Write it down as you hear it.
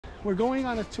we're going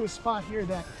on to a spot here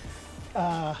that,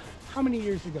 how many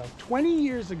years ago? 20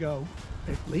 years ago,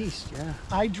 At least, yeah.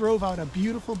 I drove out a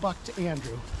beautiful buck to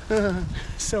Andrew.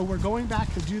 So we're going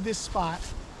back to do this spot,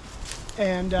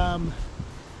 and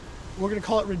we're gonna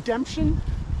call it redemption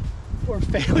or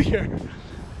failure.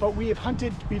 But we've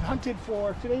hunted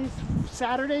for, today's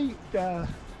Saturday, the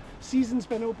season's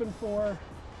been open for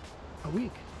A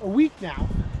week. a week now,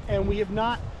 and we have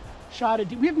not shot a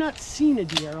deer. We have not seen a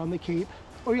deer on the Cape.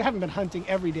 Well, we haven't been hunting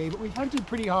every day, but we've hunted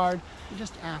pretty hard.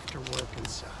 Just after work and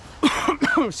stuff.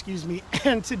 Excuse me.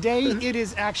 And today it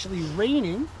is actually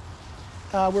raining.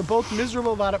 We're both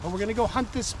miserable about it, but we're gonna go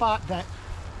hunt this spot that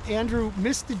Andrew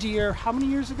missed the deer how many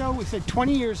years ago? We said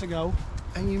 20 years ago.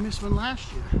 And you missed one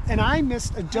last year. And I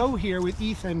missed a doe here with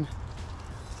Ethan.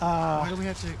 Why do we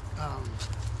have to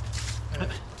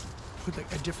put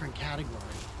like a different category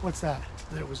What's that?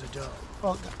 that it was a doe?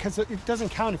 Well, because it doesn't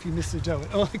count if you miss a doe.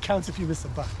 It only counts if you miss a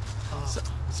buck.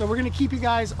 So we're gonna keep you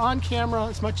guys on camera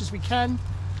as much as we can,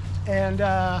 and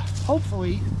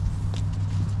hopefully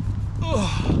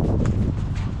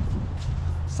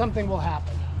something will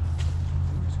happen.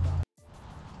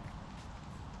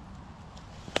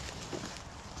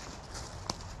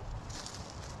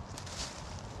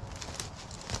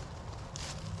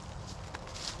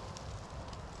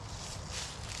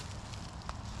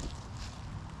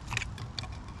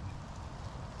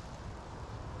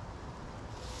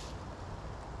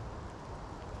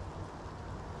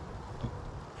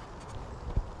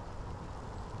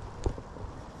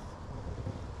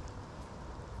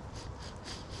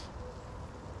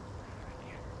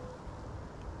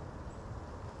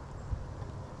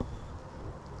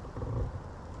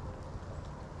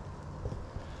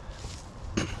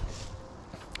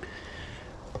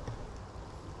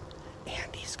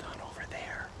 Andy's gone over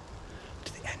there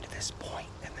to the end of this point,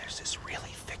 and there's this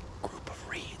really thick group of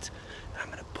reeds, and I'm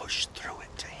gonna push through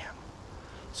it to him.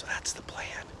 So that's the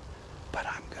plan. But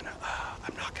I'm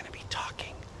not gonna be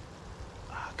talking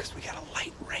because we got a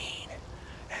light rain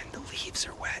and the leaves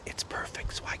are wet. It's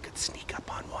perfect, so I could sneak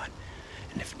up on one.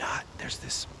 And if not, there's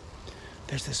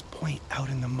this point out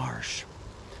in the marsh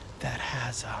that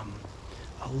has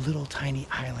a little tiny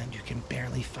island. You can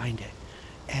barely find it.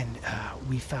 And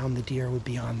we found the deer would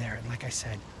be on there. And like I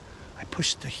said, I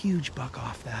pushed the huge buck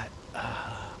off that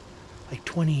like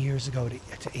 20 years ago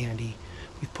to Andy.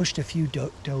 We've pushed a few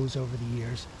does over the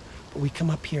years, but we come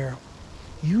up here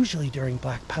usually during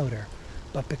black powder.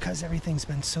 But because everything's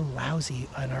been so lousy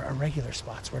on our regular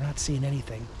spots, we're not seeing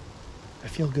anything. I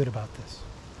feel good about this.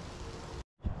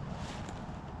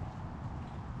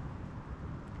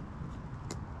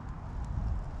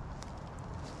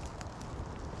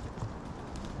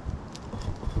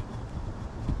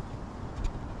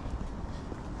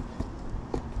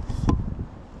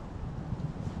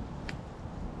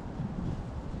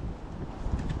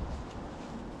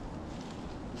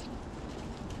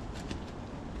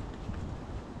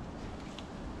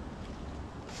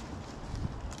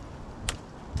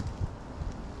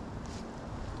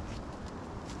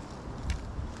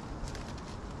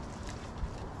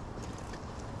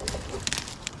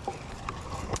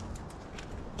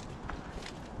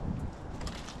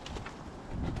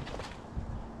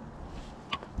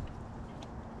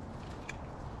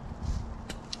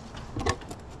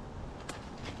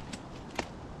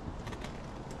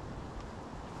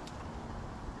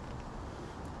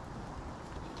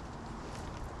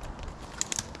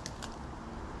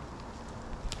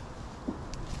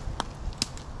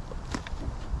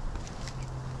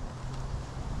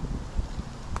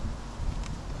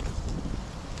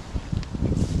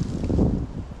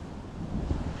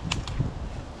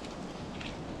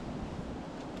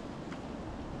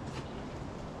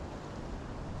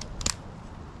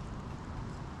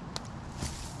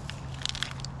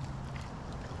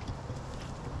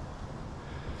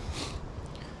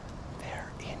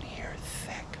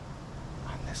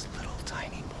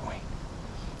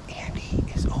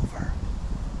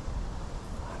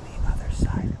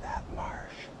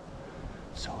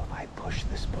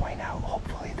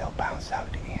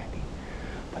 Out to Andy,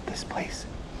 but this place,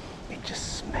 it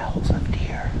just smells of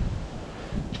deer.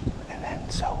 And then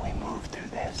so we move through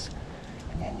this,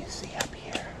 and then you see up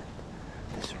here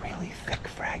this really thick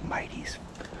Phragmites.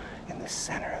 In the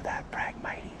center of that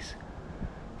Phragmites,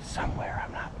 somewhere,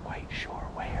 I'm not quite sure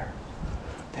where,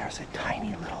 there's a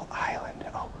tiny little island.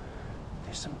 Oh,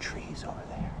 there's some trees over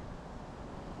there,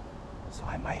 so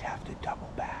I might have to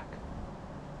double back,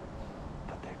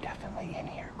 but they're definitely in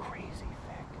here crazy thick.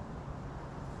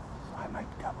 I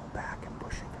might double back and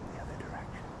push it from the other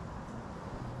direction.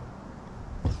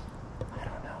 I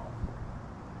don't know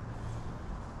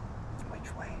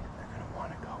which way they're going to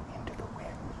want to go in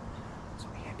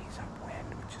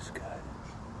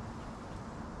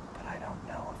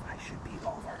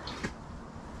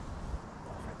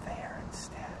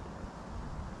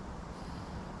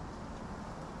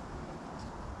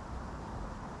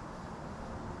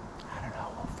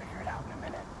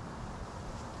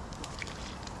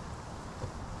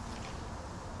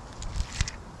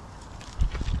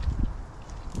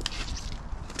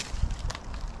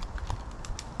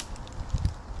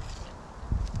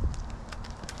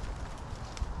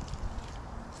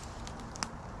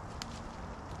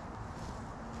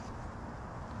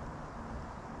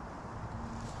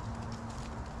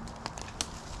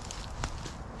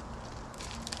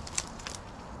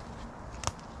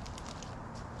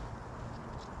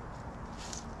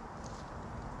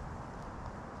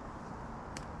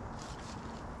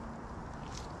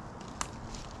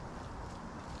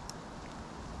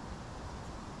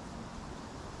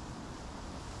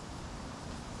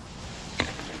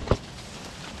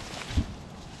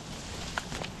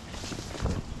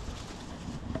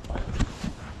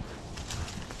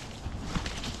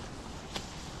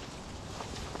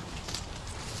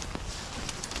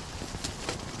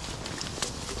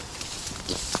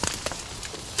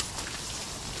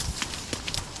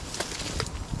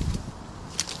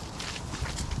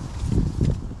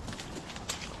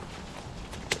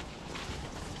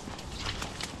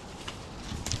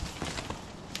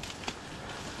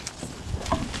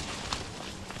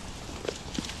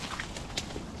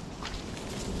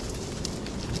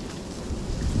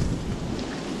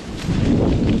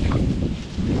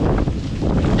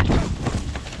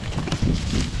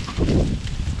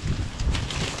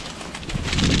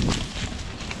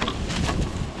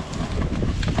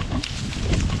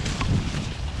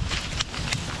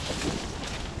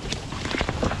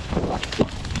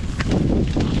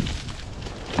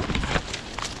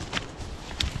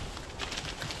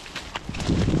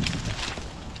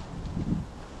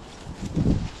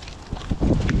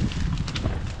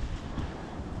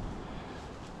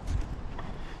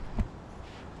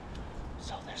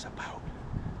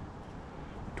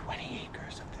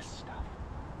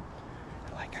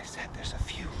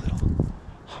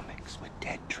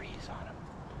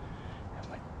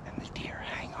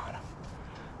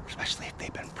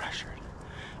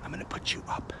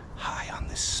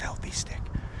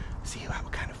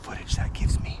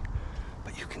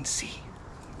can see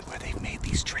where they've made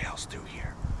these trails through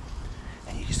here.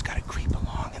 And you just gotta creep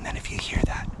along, and then if you hear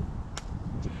that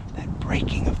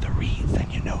breaking of the reeds,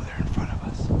 then you know they're in front of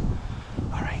us.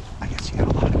 All right, I guess you got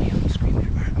a lot of me on the screen there.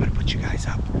 All right, I'm gonna put you guys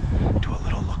up, do a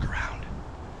little look around,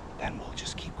 then we'll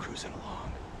just keep cruising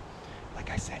along.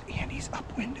 Like I said, Andy's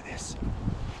upwind of this.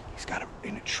 He's got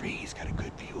in a tree, he's got a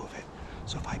good view of it.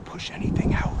 So if I push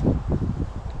anything out,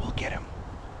 we'll get him.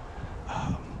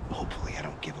 Hopefully I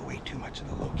don't give away too much of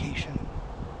the location.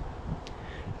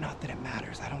 Not that it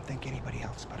matters. I don't think anybody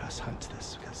else but us hunts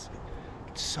this because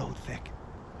it's so thick.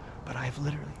 But I've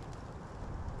literally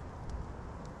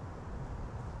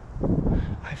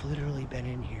been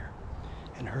in here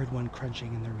and heard one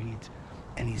crunching in the reeds,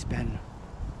 and he's been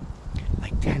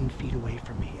like 10 feet away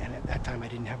from me. And at that time I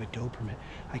didn't have a doe permit.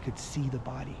 I could see the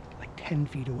body like 10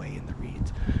 feet away in the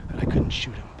reeds, and I couldn't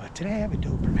shoot him. But today I have a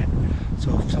doe permit.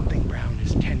 So if something brown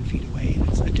is 10 feet away and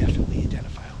it's definitely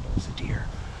identifiable as a deer,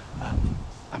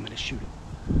 I'm gonna shoot him.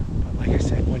 But like I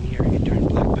said, one year during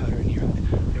black powder in here,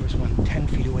 there was one 10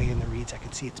 feet away in the reeds. I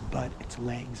could see its butt, its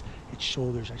legs, its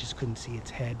shoulders. I just couldn't see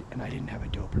its head, and I didn't have a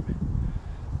doe permit.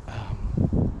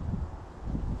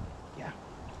 Yeah,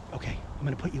 okay. I'm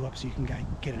gonna put you up so you can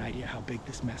get an idea how big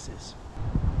this mess is.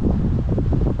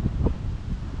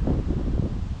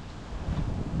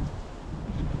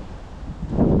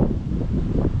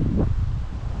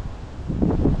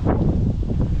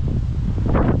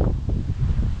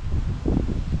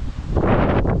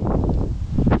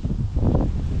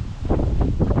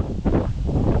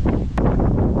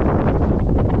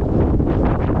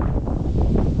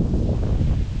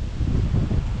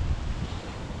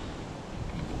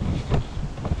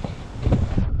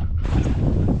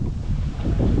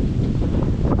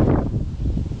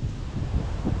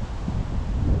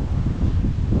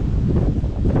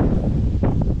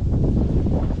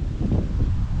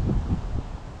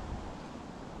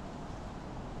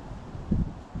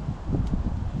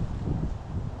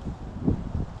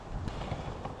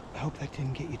 I hope that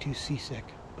didn't get you too seasick,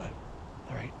 but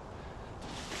all right.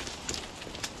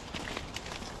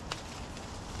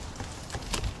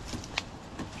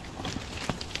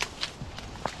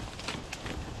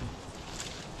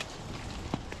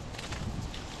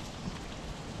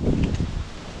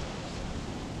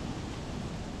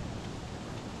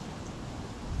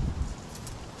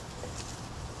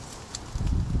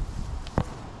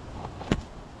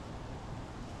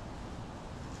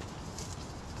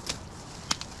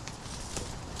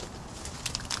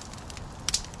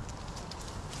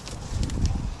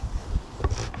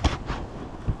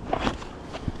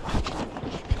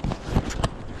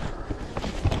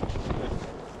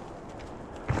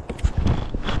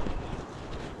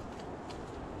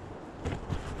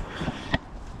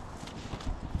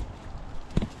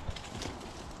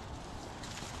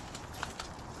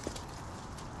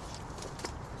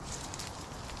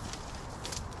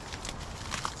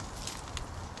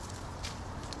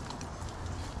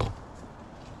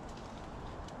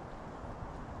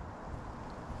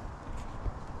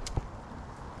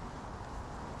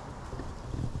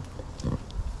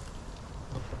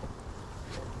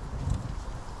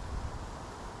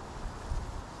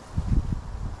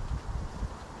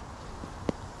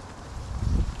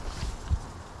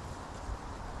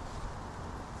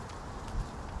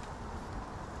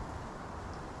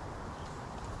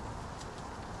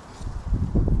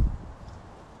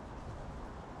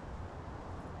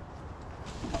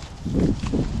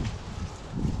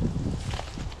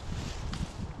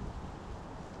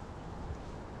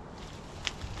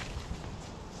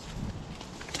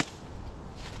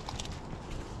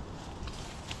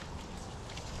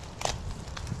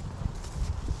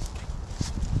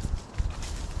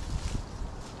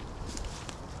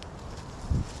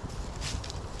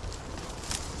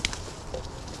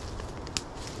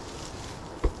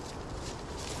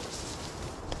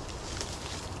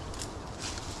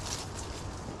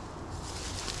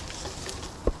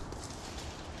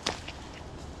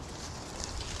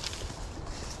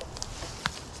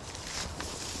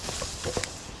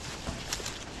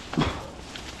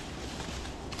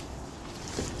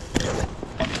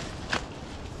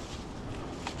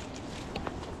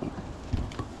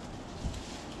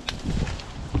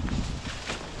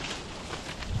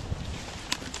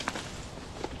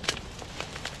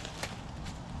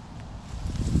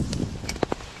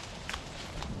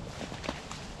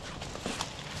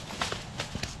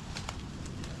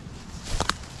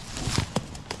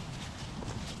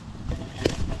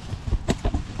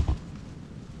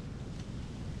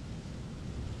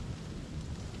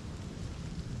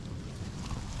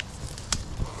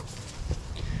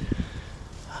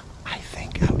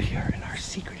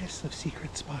 of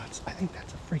secret spots. I think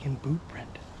that's a friggin' boot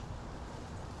print.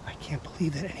 I can't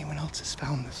believe that anyone else has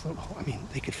found this little, I mean,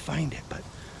 they could find it, but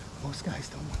most guys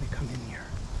don't want to come in here.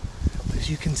 But as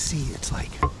you can see, it's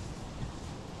like, there's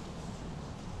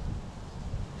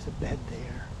a bed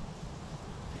there.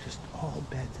 They're just all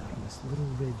beds out on this little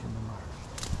ridge in the marsh.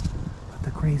 But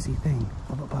the crazy thing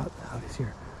about out is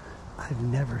here, I've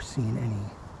never seen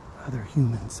any other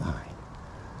human sign.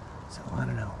 So I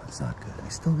don't know, it's not good. I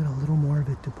still get a little more of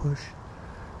it to push,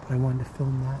 but I wanted to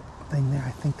film that thing there.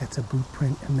 I think that's a boot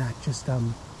print, and that just,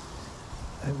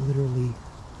 it literally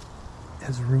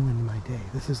has ruined my day.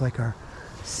 This is like our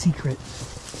secret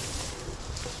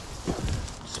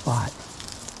spot.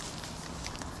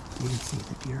 You can see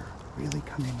the deer really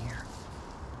come in here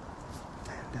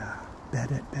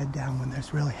and bed down when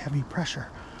there's really heavy pressure.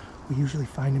 We usually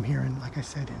find them here in, like I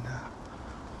said, in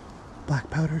black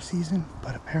powder season,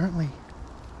 but apparently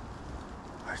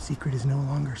our secret is no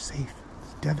longer safe.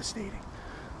 It's devastating.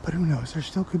 But who knows? There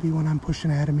still could be one I'm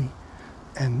pushing out of me.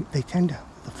 And they tend to,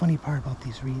 the funny part about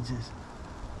these reeds is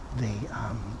they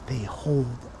hold,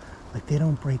 like they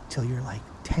don't break till you're like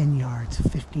 10 yards,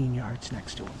 15 yards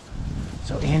next to them.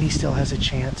 So Andy still has a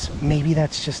chance. Maybe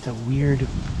that's just a weird,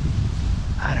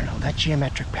 I don't know, that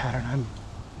geometric pattern,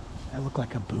 I look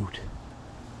like a boot.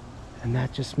 And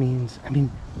that just means, I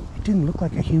mean, it didn't look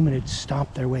like a human had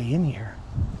stomped their way in here.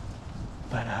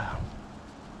 But, I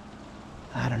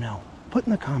don't know. Put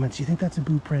in the comments, you think that's a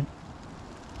boot print?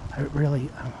 I really,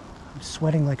 I'm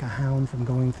sweating like a hound from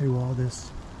going through all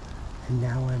this. And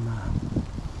now I'm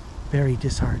very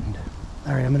disheartened.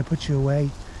 All right, I'm gonna put you away,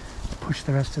 push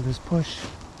the rest of this push,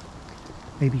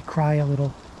 maybe cry a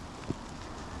little.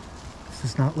 This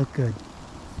does not look good.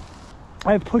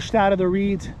 I've pushed out of the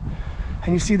reeds,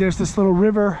 and you see there's this little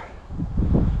river,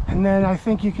 and then I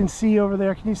think you can see over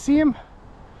there, can you see him?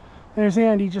 There's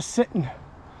Andy just sitting.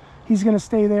 He's gonna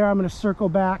stay there. I'm gonna circle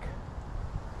back.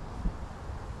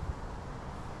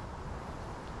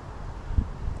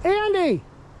 Andy,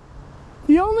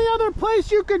 the only other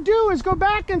place you could do is go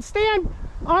back and stand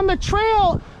on the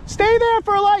trail. Stay there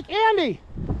for like, Andy,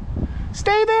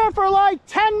 stay there for like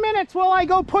 10 minutes while I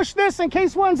go push this in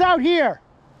case one's out here.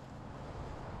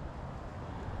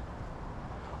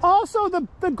 Also,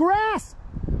 the grass,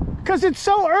 because it's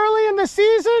so early in the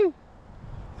season,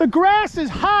 the grass is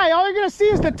high. All you're going to see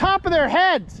is the top of their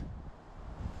heads.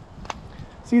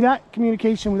 See that?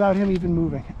 Communication without him even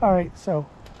moving. All right, so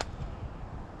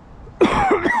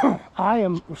I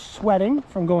am sweating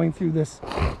from going through this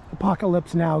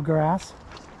Apocalypse Now grass.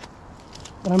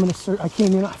 But I'm going to, I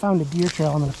came in, I found a deer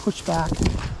trail. I'm going to push back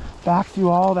through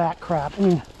all that crap. I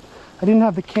mean, I didn't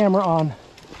have the camera on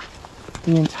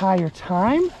the entire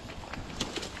time,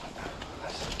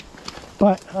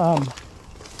 but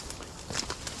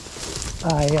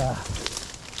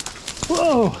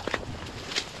whoa,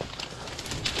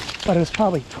 but it was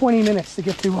probably 20 minutes to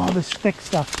get through all this thick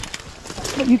stuff.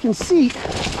 But you can see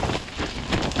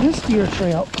this deer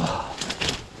trail. Oh,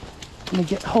 let me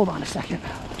get, hold on a second.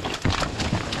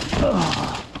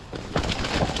 Oh,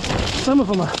 some of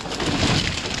them are,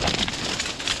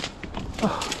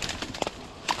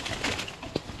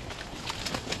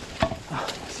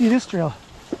 see this trail,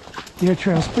 deer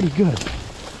trail is pretty good.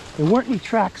 There weren't any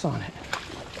tracks on it,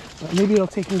 but maybe it'll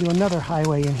take me to another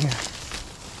highway in here.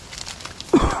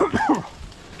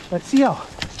 But see how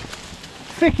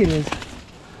thick it is,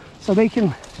 so they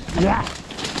can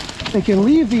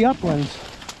leave the uplands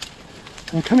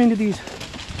and come into these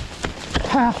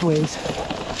pathways.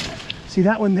 See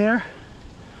that one there?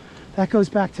 That goes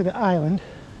back to the island.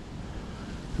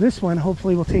 This one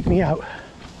hopefully will take me out.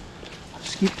 I'll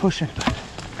just keep pushing.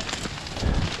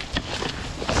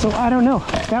 So I don't know.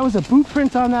 That was a boot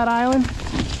print on that island.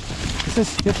 Is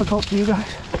this difficult for you guys?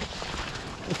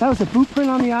 If that was a boot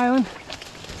print on the island,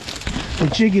 the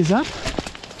jig is up,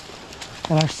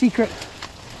 and our secret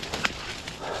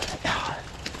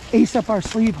ace up our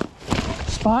sleeve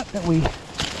spot that we,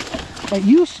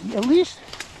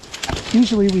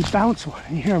 usually we bounce one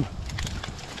and you hear them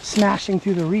smashing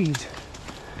through the reeds,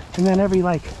 and then every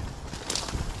like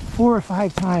 4 or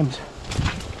 5 times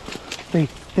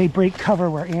they break cover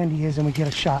where Andy is and we get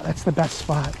a shot. That's the best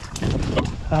spot.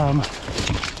 I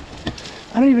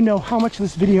don't even know how much of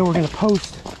this video we're going to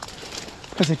post,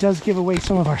 because it does give away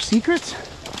some of our secrets,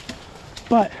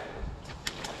 but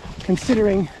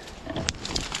considering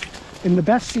in the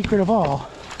best secret of all,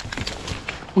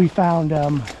 we found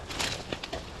I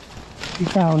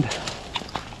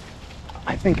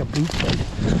think a boot print.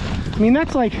 I mean,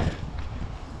 that's like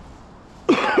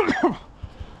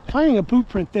finding a boot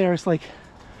print there is like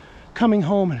coming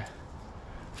home and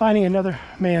finding another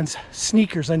man's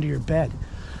sneakers under your bed.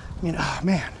 I mean, oh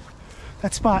man,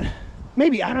 that spot,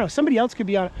 maybe, I don't know, somebody else could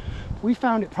be on it. We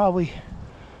found it probably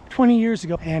 20 years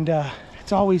ago, and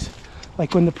it's always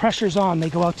like when the pressure's on, they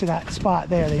go out to that spot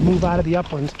there. They move out of the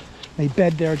uplands, they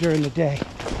bed there during the day.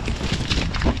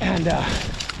 And I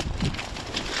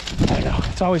don't know,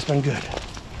 it's always been good.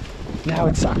 Now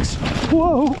it sucks.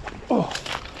 Whoa! Oh.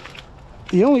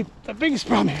 The biggest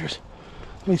problem here is,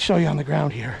 let me show you on the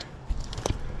ground here.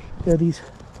 There are these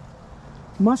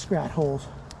muskrat holes.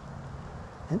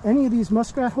 And any of these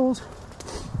muskrat holes,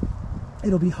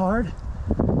 it'll be hard.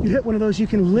 You hit one of those, you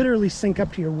can literally sink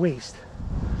up to your waist.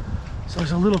 So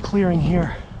there's a little clearing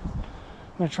here.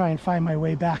 I'm gonna try and find my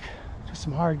way back to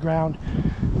some hard ground,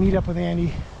 meet up with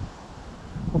Andy.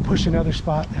 We'll push another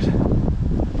spot.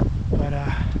 But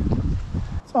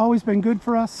it's always been good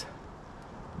for us.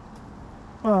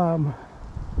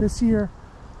 This year,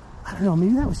 I don't know,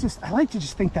 maybe that was just, I like to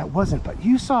just think that wasn't, but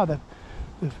you saw the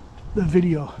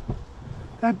video.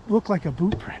 That looked like a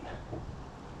boot print.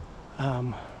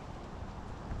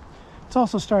 It's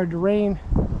also started to rain.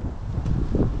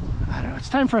 I don't know, it's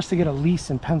time for us to get a lease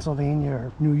in Pennsylvania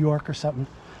or New York or something.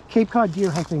 Cape Cod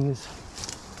deer hunting is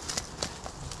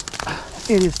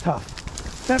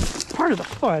tough. That's part of the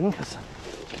fun, because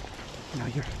you know,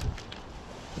 you're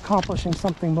accomplishing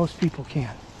something most people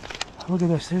can't. Look at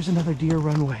this, there's another deer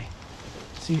runway.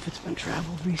 See if it's been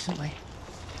traveled recently.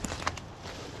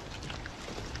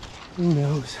 Who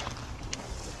knows?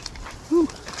 Whew.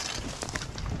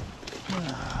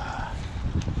 I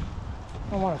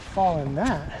don't want to fall in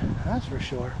that, that's for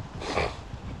sure.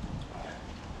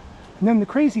 And then the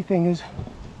crazy thing is,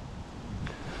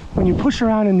 when you push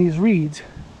around in these reeds,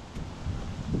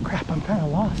 crap, I'm kind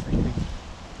of lost, I think.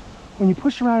 When you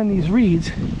push around in these reeds,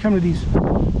 you come to these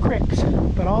cricks,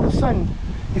 but all of a sudden,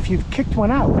 if you've kicked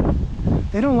one out,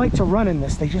 they don't like to run in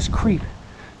this, they just creep.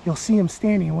 You'll see them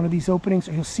standing in one of these openings,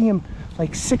 or you'll see them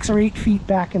like 6 or 8 feet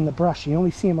back in the brush. You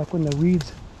only see them like when the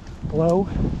reeds blow.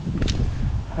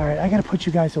 All right, I gotta put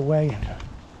you guys away and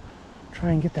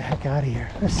try and get the heck out of here.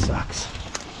 This sucks.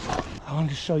 I wanted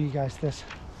to show you guys this.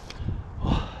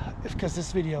 Because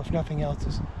this video, if nothing else,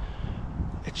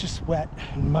 it's just wet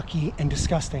and mucky and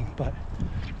disgusting. But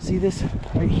see this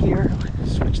right here?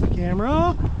 Switch the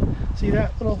camera. See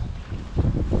that little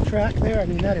track there? I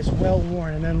mean, that is well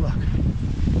worn. And then look,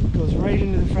 it goes right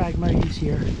into the Phragmites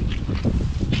here.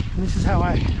 And this is how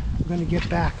I'm going to get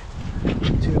back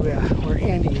to where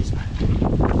Andy is. You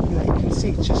can see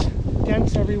it's just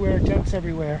dents everywhere, dents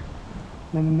everywhere.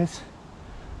 And then this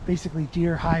basically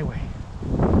deer highway.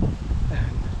 And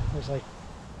there's like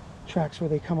tracks where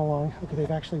they come along. Look, they've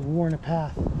actually worn a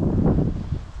path.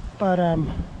 But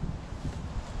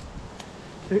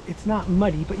it's not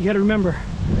muddy, but you got to remember,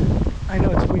 I know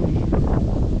it's windy.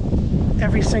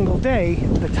 Every single day,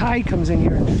 the tide comes in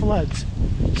here and floods.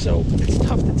 So it's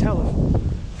tough to tell if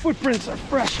footprints are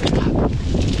fresh or not. Let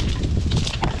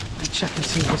me check and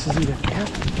see if this is even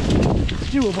it's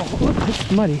doable. Look,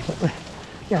 it's muddy, but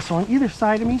yeah, so on either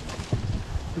side of me,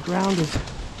 the ground is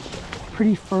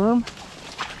pretty firm.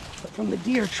 But from the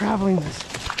deer traveling this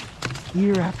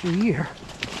year after year,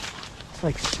 it's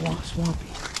like swampy.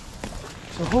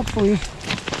 So hopefully,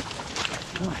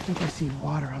 oh, I think I see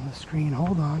water on the screen.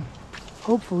 Hold on.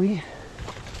 Hopefully,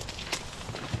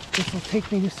 this will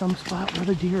take me to some spot where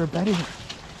the deer are bedding.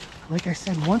 Like I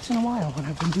said, once in a while when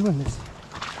I've been doing this,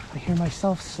 I hear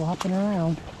myself slopping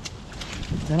around.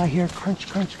 Then I hear crunch,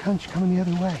 crunch, crunch coming the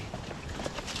other way,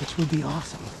 which would be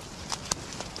awesome.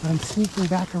 But I'm sneaking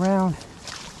back around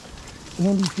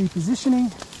Andy's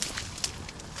repositioning,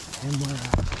 and we're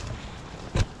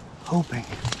hoping.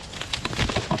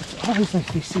 It's always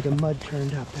nice to see the mud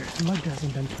turned up there. The mud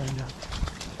hasn't been turned up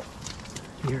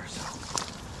here,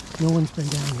 so no one's been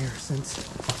down here since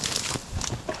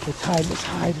the tide was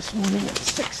high this morning at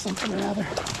 6 something or other.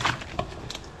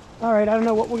 All right, I don't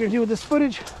know what we're gonna do with this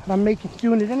footage, but I'm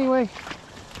doing it anyway.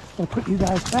 I'm gonna put you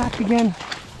guys back again.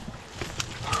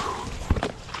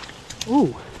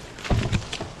 Ooh.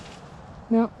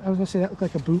 No, I was gonna say that looked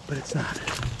like a boot, but it's not.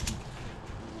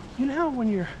 You know how when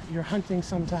you're hunting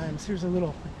sometimes, here's a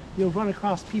little, you'll run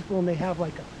across people and they have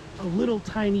like a little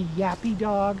tiny yappy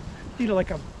dog, you know,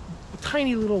 like a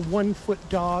tiny little 1-foot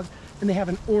dog, and they have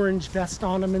an orange vest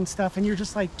on them and stuff, and you're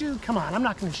just like, dude, come on, I'm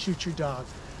not gonna shoot your dog.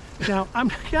 Now,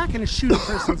 I'm not gonna shoot a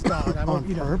person's dog. I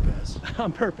won't, purpose.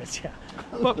 On purpose, yeah.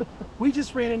 But we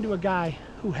just ran into a guy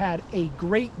who had a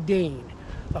Great Dane,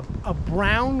 a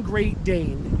brown Great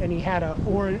Dane, and he had a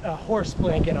horse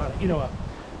blanket on it, you know,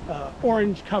 a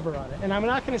orange cover on it. And I'm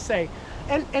not gonna say,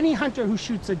 and any hunter who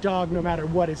shoots a dog, no matter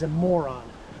what, is a moron.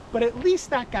 But at least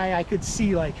that guy I could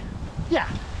see, like, yeah,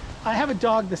 I have a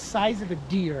dog the size of a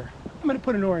deer I'm gonna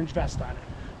put an orange vest on it.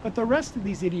 But the rest of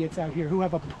these idiots out here who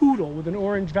have a poodle with an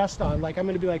orange vest on, like I'm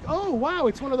gonna be like, oh wow,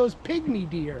 it's one of those pygmy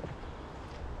deer.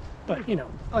 But you know,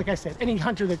 like I said, any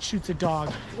hunter that shoots a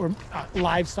dog or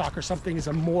livestock or something is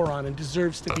a moron and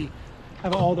deserves to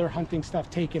have all their hunting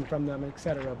stuff taken from them,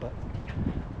 etc. But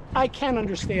I can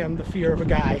understand the fear of a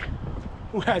guy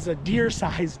who has a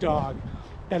deer-sized dog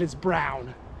that is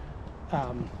brown.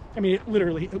 I mean, it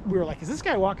literally, we were like, is this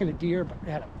guy walking a deer? But it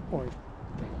had an orange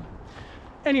thing on it.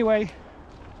 Anyway,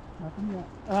 nothing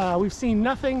yet. We've seen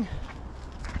nothing.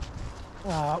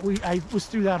 I was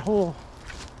through that whole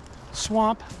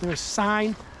swamp. There's a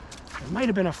sign. There might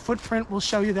have been a footprint. We'll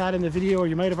show you that in the video, or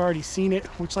you might have already seen it,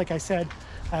 which, like I said,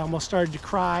 I almost started to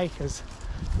cry because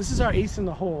this is our ace in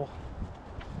the hole.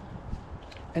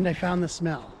 And I found the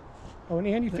smell. Oh, and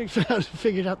Andy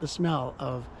figured out the smell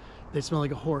of, they smell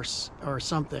like a horse or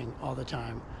something all the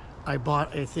time. I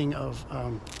bought a thing of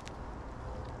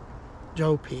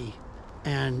Joe pee,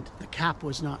 and the cap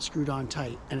was not screwed on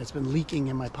tight, and it's been leaking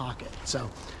in my pocket. So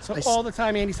all the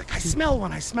time Andy's like, I smell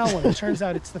one, I smell one. It turns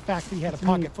out it's the fact that he had a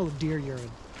pocket full of deer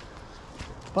urine.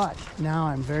 But now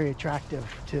I'm very attractive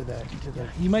to the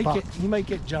you might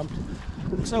get jumped.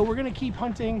 So we're gonna keep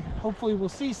hunting. Hopefully we'll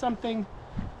see something.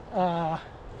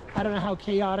 I don't know how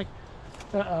chaotic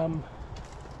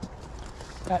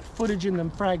that footage in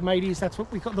them Phragmites, that's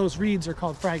what we call, those reeds are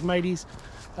called Phragmites.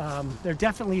 There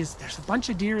definitely is, there's a bunch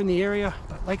of deer in the area,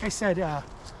 but like I said,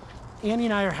 Andy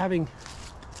and I are having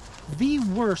the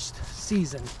worst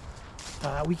season.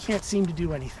 We can't seem to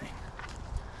do anything.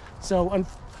 So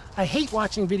I hate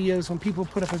watching videos when people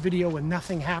put up a video when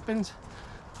nothing happens.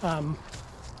 But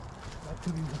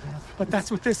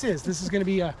that's what this is. This is going to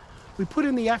be we put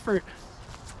in the effort,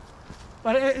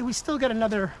 but we still got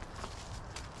another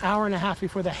hour and a half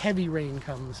before the heavy rain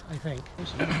comes, I think.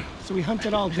 So we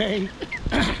hunted all day.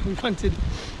 We hunted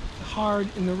hard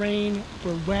in the rain.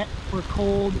 We're wet, we're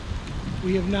cold.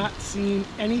 We have not seen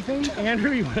anything.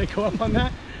 Andrew, you want to go up on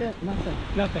that? Yeah, nothing.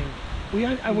 Nothing.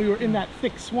 And we were in that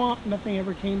thick swamp. Nothing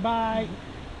ever came by.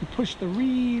 We pushed the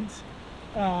reeds.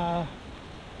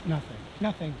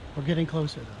 Nothing. We're getting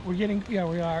closer though. Yeah,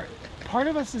 we are. Part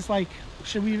of us is like,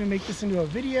 should we even make this into a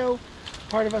video?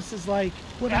 Part of us is like,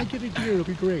 when I get a deer, it'll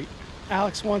be great.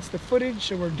 Alex wants the footage,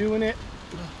 so we're doing it.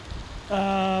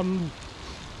 Yeah,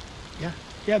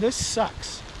 this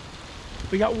sucks.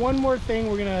 We got one more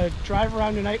thing. We're gonna drive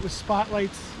around tonight with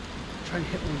spotlights. Try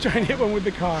and hit one with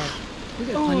the car.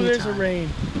 Oh, there's a rain.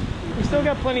 We still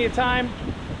got plenty of time.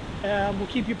 We'll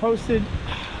keep you posted.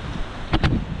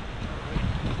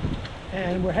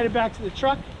 And we're headed back to the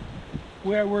truck,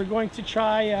 where we're going to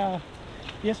try.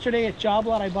 Yesterday at Job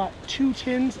Lot, I bought 2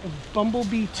 tins of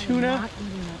bumblebee tuna,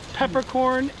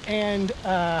 peppercorn, and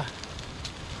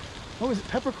what was it?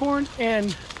 Peppercorn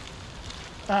and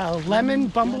lemon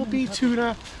bumblebee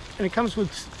tuna, and it comes with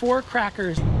 4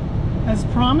 crackers. As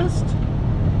promised,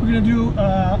 we're gonna do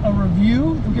a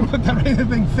review. We can put that right in the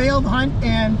thing. Failed hunt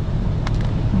and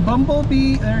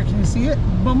bumblebee. There, can you see it?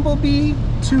 Bumblebee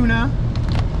tuna.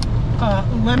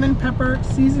 Lemon pepper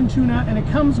seasoned tuna, and it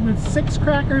comes with 6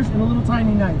 crackers and a little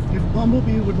tiny knife. If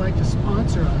Bumblebee would like to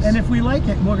sponsor us, and if we like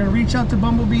it, we're going to reach out to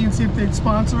Bumblebee and see if they'd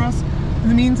sponsor us. In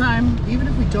the meantime, even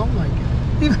if we don't like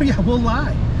it, yeah, we'll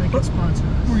lie. They can sponsor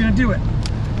us. We're going to do it.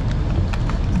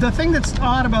 The thing that's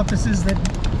odd about this is that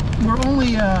we're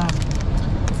only a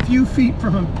few feet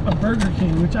from a Burger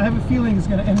King, which I have a feeling is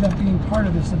going to end up being part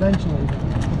of this eventually.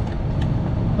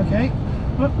 Okay,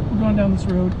 we're going down this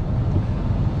road.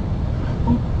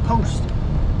 Post.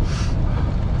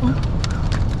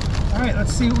 All right,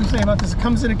 let's see what we say about this. It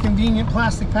comes in a convenient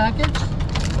plastic package.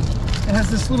 It has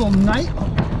this little knife.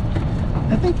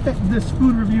 I think that this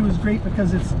food review is great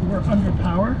because we're under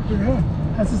power. Yeah.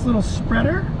 It has this little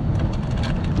spreader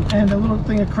and a little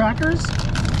thing of crackers.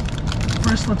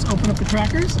 First, let's open up the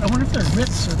crackers. I wonder if they're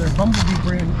Ritz or they're Bumblebee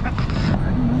brand. I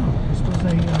don't know. I suppose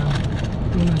they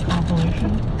doing a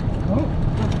compilation. Oh,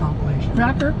 compilation.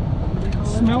 Cracker.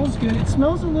 Smells good. It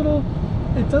smells a little,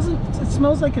 it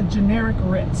smells like a generic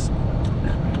Ritz.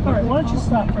 All right, why don't you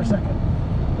stop for a second?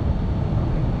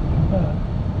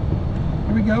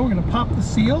 Here we go. We're going to pop the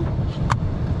seal.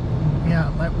 Yeah,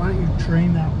 why don't you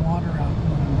drain that water out?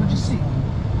 What'd you see?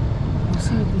 Let's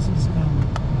see if this is,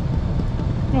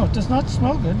 no, it does not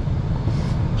smell good.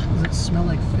 Does it smell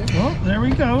like fish? Oh, there we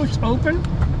go. It's open.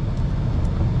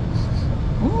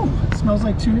 Ooh, it smells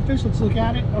like tuna fish. Let's look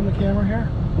at it on the camera here.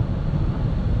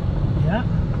 Yeah.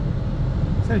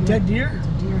 Is that a dead deer? It's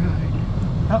a deer hide.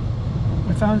 Oh,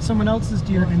 we found someone else's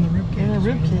deer in the rib cage. In the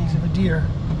rib cage of a deer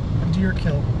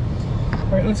kill.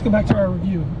 All right, let's go back to our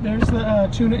review. There's the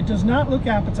tuna. It does not look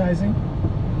appetizing.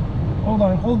 Hold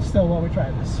on, hold still while we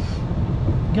try this.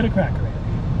 Get a cracker, Andy.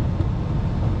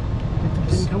 Get Didn't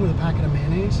this. come with a packet of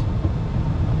mayonnaise.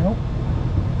 Nope.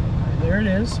 Okay, there it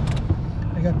is.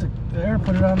 I got the there.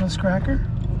 Put it on this cracker.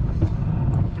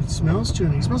 It smells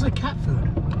tuna. It smells like cat food.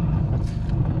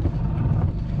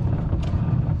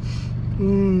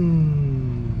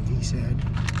 He said.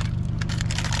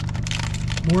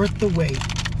 Worth the wait.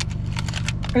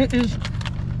 It is.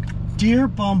 Dear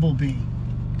Bumblebee.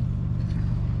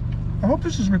 I hope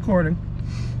this is recording.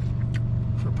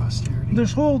 For posterity.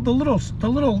 This whole the little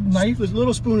knife. This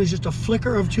little spoon is just a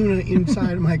flicker of tuna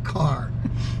inside of my car.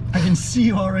 I can see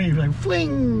you already, like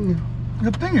fling.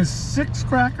 The thing is 6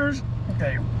 crackers.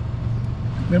 Okay.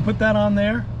 I'm gonna put that on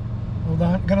there. Hold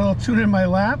on. Got a little tuna in my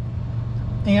lap.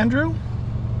 Andrew.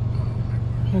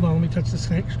 Hold on. Let me touch the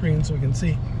screen so we can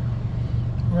see.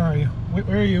 Where are you?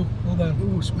 Where are you? Hold on.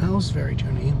 Ooh, smells very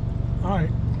tunny. All right.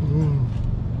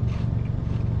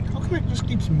 How come it just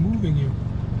keeps moving you?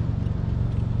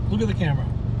 Look at the camera.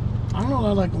 I don't know.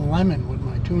 I like lemon with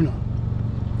my tuna.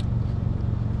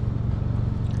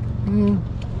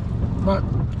 But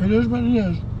it is what it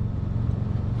is.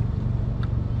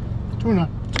 Tuna.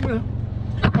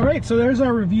 All right, so there's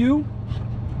our review.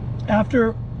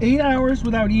 After 8 hours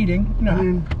without eating,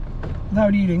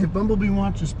 without eating. If Bumblebee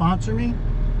wants to sponsor me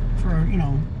for, you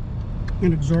know,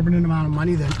 an exorbitant amount of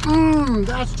money, then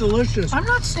that's delicious. I'm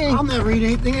not saying I'll never eat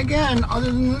anything again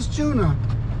other than this tuna.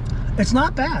 it's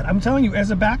not bad. I'm telling you,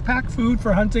 as a backpack food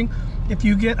for hunting, if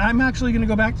you get, I'm actually going to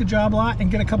go back to Job Lot and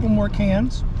get a couple more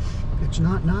cans. It's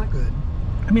not good.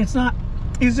 I mean, it's not.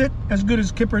 Is it as good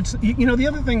as Kipper's? You know, the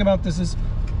other thing about this is,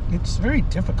 it's very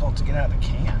difficult to get out of the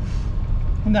can.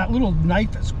 And that little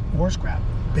knife is horse crap.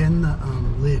 Bend the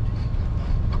lid.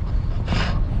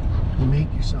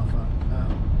 Make yourself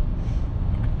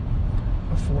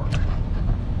A fork.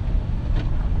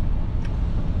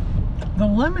 The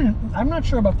lemon, I'm not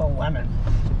sure about the lemon.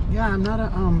 Yeah, I'm not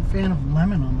a fan of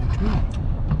lemon on my tuna.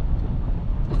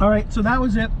 All right, so that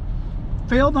was it.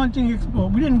 Failed hunting. Well,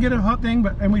 we didn't get a hot thing,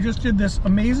 and we just did this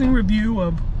amazing review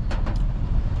of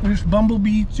this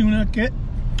Bumblebee tuna kit.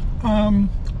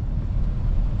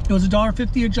 It was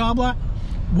 $1.50 at Job Lot.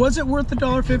 Was it worth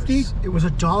 $1.50? It was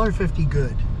 $1.50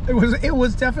 good. It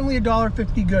was definitely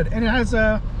 $1.50 good, and it has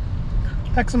a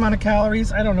X amount of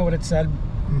calories. I don't know what it said.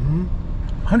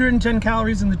 110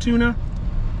 calories in the tuna,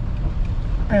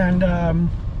 and I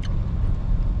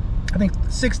think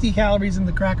 60 calories in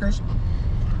the crackers.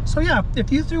 So yeah,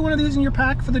 if you threw one of these in your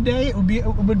pack for the day, it would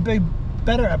be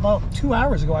better. About 2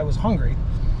 hours ago, I was hungry.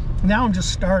 Now I'm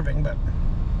just starving. But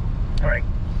all right,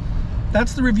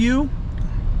 that's the review.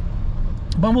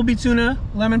 Bumblebee tuna,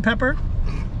 lemon pepper.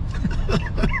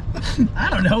 I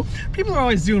don't know. People are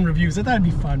always doing reviews. I thought it'd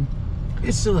be fun.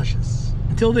 It's delicious.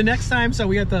 Until the next time, so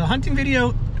we got the hunting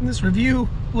video and this review.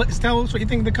 Tell us what you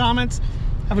think in the comments.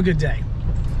 Have a good day.